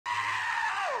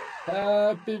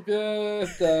Happy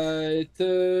birthday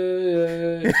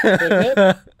to you. Hip,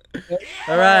 hip,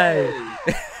 All right.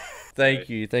 hooray. Thank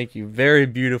you, thank you. Very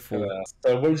beautiful.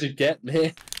 So what did you get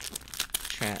me?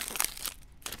 Chat.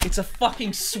 It's a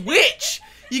fucking Switch!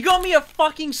 You got me a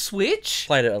fucking Switch?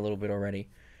 Played it a little bit already.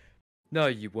 No,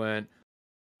 you weren't.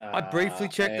 I briefly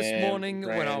checked this morning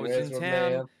when I was in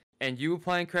town, and you were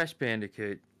playing Crash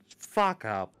Bandicoot. Fuck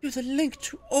up. You're the link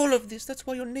to all of this. That's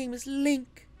why your name is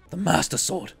Link. The Master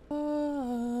Sword.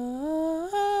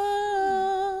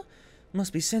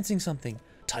 Must be sensing something.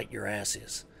 Tight your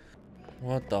asses.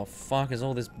 What the fuck is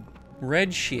all this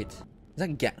red shit? Is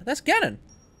that Ganon? That's Ganon.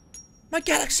 My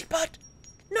Galaxy Bud.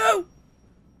 No.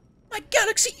 My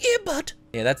Galaxy Earbud.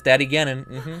 Yeah, that's Daddy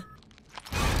Ganon.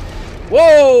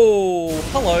 Whoa!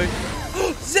 Hello.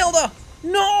 Zelda!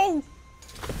 No!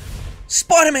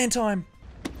 Spider-Man time!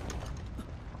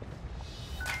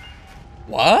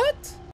 What?